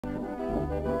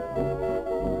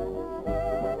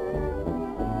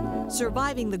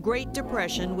Surviving the Great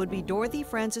Depression would be Dorothy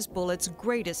Frances Bullitt's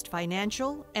greatest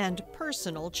financial and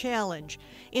personal challenge.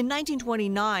 In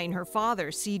 1929, her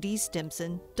father, C.D.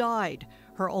 Stimson, died.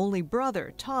 Her only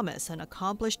brother, Thomas, an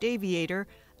accomplished aviator,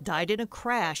 died in a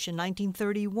crash in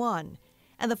 1931.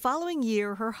 And the following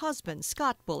year, her husband,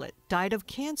 Scott Bullitt, died of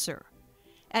cancer.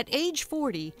 At age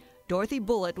 40, Dorothy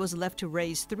Bullitt was left to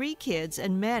raise 3 kids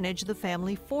and manage the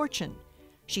family fortune.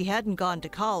 She hadn't gone to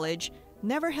college,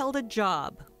 never held a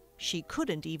job. She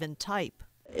couldn't even type.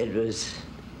 It was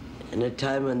in a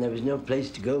time when there was no place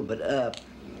to go but up,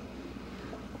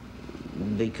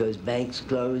 because banks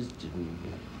closed.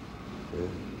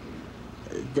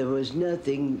 There was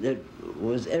nothing that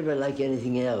was ever like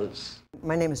anything else.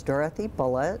 My name is Dorothy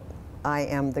Bullitt. I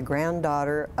am the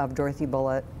granddaughter of Dorothy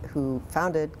Bullitt, who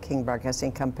founded King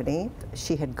Broadcasting Company.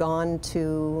 She had gone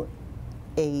to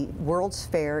a World's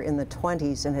Fair in the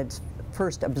 20s and had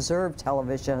first observed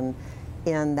television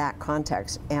in that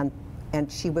context, and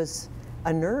she was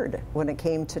a nerd when it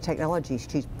came to technology.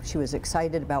 She was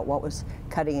excited about what was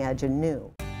cutting edge and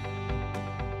new.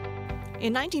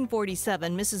 In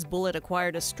 1947, Mrs. Bullitt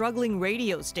acquired a struggling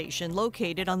radio station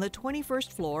located on the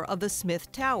 21st floor of the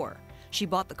Smith Tower. She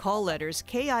bought the call letters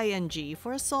K-I-N-G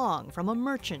for a song from a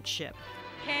merchant ship.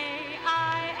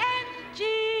 K-I-N-G,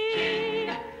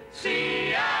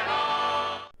 Seattle.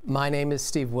 My name is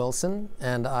Steve Wilson,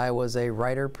 and I was a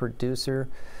writer, producer,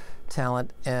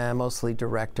 talent, and mostly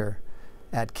director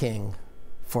at King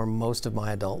for most of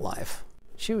my adult life.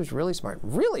 She was really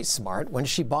smart when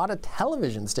she bought a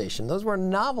television station. Those were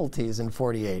novelties in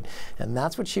 '48, and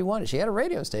that's what she wanted. She had a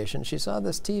radio station. She saw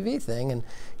this TV thing, and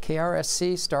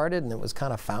KRSC started, and it was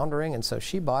kind of foundering, and so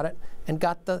she bought it and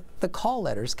got the call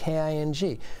letters,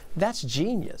 K-I-N-G. That's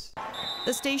genius.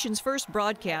 The station's first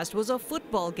broadcast was a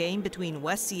football game between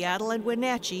West Seattle and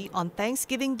Wenatchee on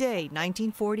Thanksgiving Day,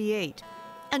 1948.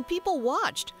 And people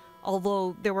watched,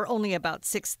 although there were only about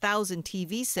 6,000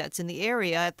 TV sets in the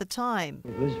area at the time.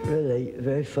 It was really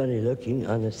very funny looking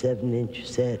on a 7-inch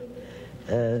set.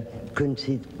 Couldn't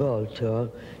see the ball at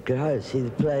all, could hardly see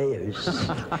the players.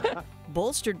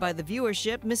 Bolstered by the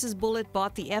viewership, Mrs. Bullitt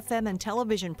bought the FM and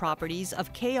television properties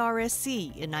of KRSC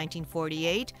in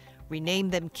 1948,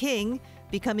 renamed them King,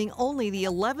 becoming only the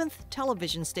 11th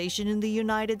television station in the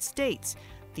United States,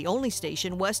 the only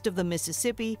station west of the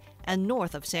Mississippi and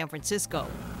north of San Francisco.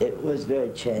 It was very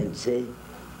chancy,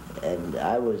 and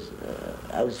I was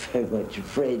very much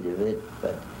afraid of it,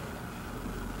 but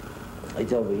I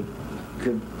thought we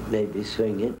could maybe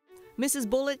swing it. Mrs.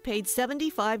 Bullitt paid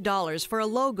 $75 for a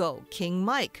logo, King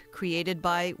Mike, created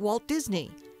by Walt Disney.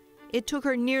 It took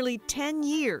her nearly 10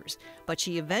 years, but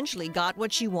she eventually got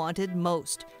what she wanted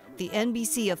most, the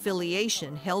NBC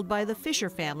affiliation held by the Fisher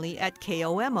family at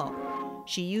KOMO.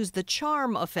 She used the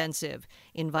charm offensive,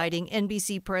 inviting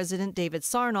NBC President David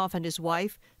Sarnoff and his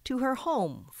wife to her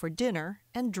home for dinner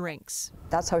and drinks.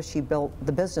 That's how she built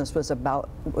the business,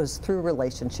 was through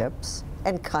relationships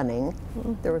and cunning.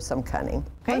 There was some cunning.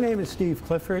 My name is Steve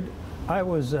Clifford. I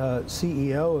was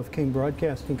CEO of King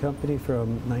Broadcasting Company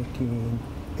from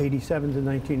 1987 to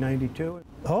 1992.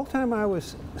 The whole time I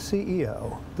was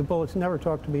CEO, the Bullitts never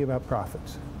talked to me about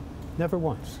profits. Never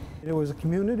once. It was a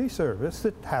community service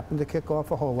that happened to kick off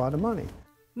a whole lot of money.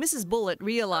 Mrs. Bullitt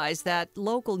realized that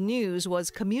local news was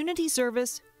community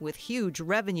service with huge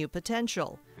revenue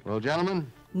potential. Well,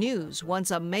 gentlemen. News,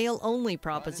 once a male-only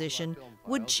proposition,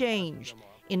 would change.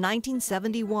 In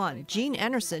 1971, Jean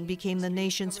Anderson became the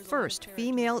nation's first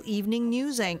female evening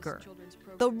news anchor.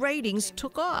 The ratings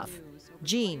took off.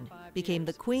 Jean became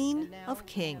the queen of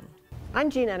King.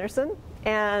 I'm Jean Anderson,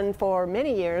 and for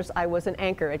many years I was an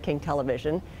anchor at King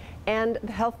Television and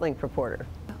the HealthLink reporter.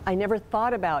 I never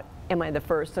thought about, am I the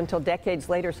first, until decades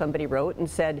later somebody wrote and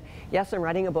said, yes, I'm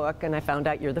writing a book, and I found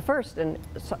out you're the first, and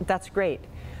so that's great.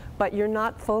 But you're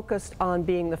not focused on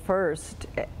being the first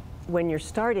when you're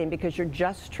starting, because you're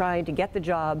just trying to get the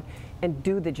job and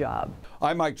do the job.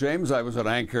 I'm Mike James. I was an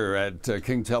anchor at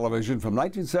King Television from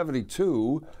 1972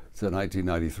 to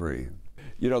 1993.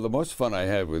 You know, the most fun I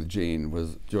had with Jean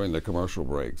was during the commercial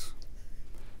breaks.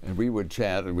 And we would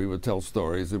chat and we would tell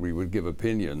stories and we would give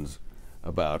opinions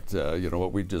about, you know,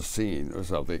 what we'd just seen or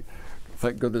something.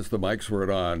 Thank goodness the mics weren't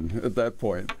on at that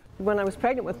point. When I was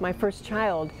pregnant with my first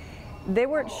child, they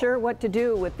weren't sure what to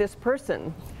do with this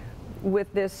person,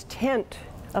 with this tent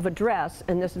of a dress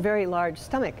and this very large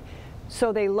stomach.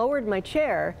 So they lowered my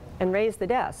chair and raised the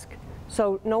desk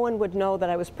so no one would know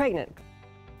that I was pregnant.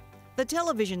 The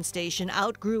television station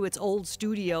outgrew its old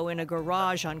studio in a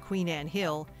garage on Queen Anne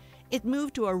Hill. It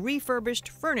moved to a refurbished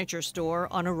furniture store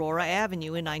on Aurora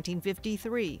Avenue in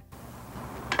 1953.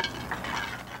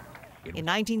 In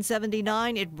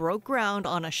 1979, it broke ground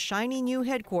on a shiny new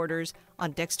headquarters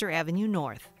on Dexter Avenue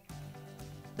North.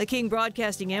 The King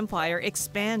Broadcasting empire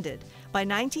expanded. By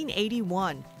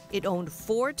 1981, it owned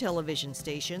 4 television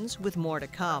stations, with more to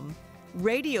come,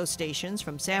 radio stations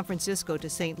from San Francisco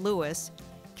to St. Louis,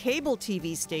 cable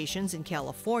TV stations in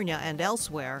California and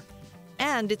elsewhere,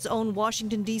 and its own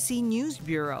Washington, D.C. News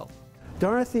Bureau.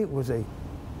 Dorothy was a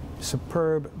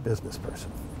superb business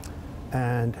person,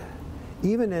 and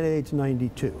even at age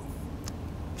 92,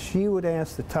 she would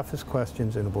ask the toughest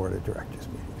questions in a board of directors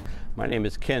meeting. My name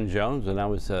is Ken Jones, and I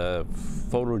was a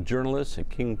photojournalist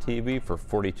at King TV for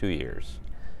 42 years.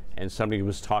 And somebody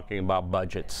was talking about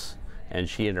budgets, and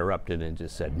she interrupted and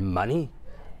just said, "Money?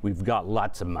 We've got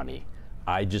lots of money.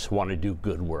 I just want to do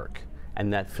good work."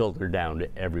 And that filtered down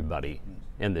to everybody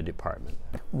in the department.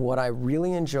 What I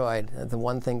really enjoyed, the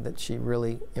one thing that she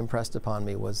really impressed upon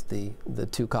me, was the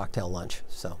 2 cocktail lunch.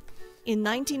 So. In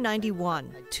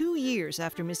 1991, 2 years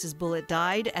after Mrs. Bullitt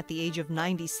died at the age of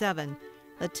 97,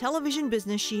 the television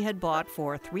business she had bought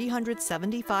for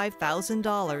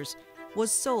 $375,000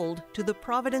 was sold to the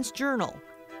Providence Journal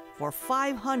for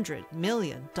 $500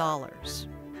 million.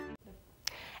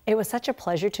 It was such a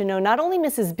pleasure to know not only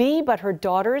Mrs. B, but her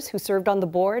daughters who served on the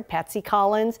board, Patsy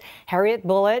Collins, Harriet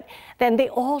Bullitt. Then they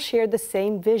all shared the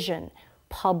same vision,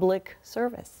 public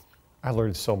service. I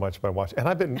learned so much by watching, and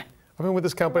I've been with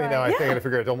this company now, I think I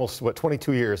figured almost,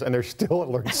 22 years, and they're still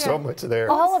learning so much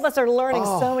there. All of us are learning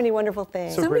so many wonderful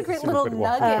things. So many great little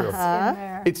nuggets in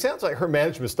there. It sounds like her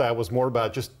management style was more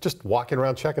about just walking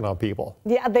around checking on people.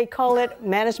 Yeah, they call it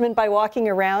management by walking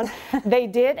around. They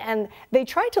did, and they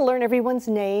tried to learn everyone's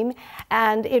name,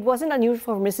 and it wasn't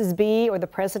unusual for Mrs. B or the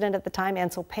president at the time,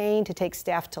 Ansel Payne, to take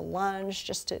staff to lunch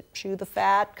just to chew the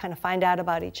fat, kind of find out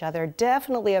about each other.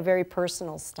 Definitely a very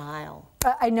personal style.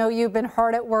 I know you've been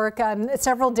hard at work on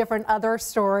several different other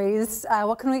stories.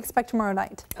 What can we expect tomorrow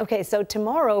night? Okay, so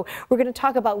tomorrow we're going to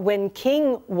talk about when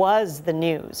King was the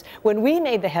news, when we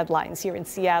made the headlines here in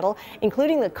Seattle,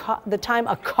 including the time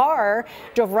a car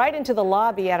drove right into the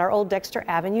lobby at our old Dexter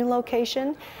Avenue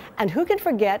location. And who can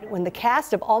forget when the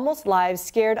cast of Almost Live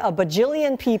scared a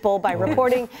bajillion people by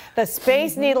reporting the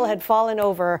Space Needle had fallen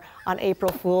over on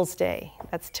April Fool's Day.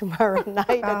 That's tomorrow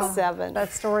night at 7.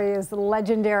 That story is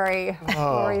legendary.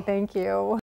 Lori, thank you.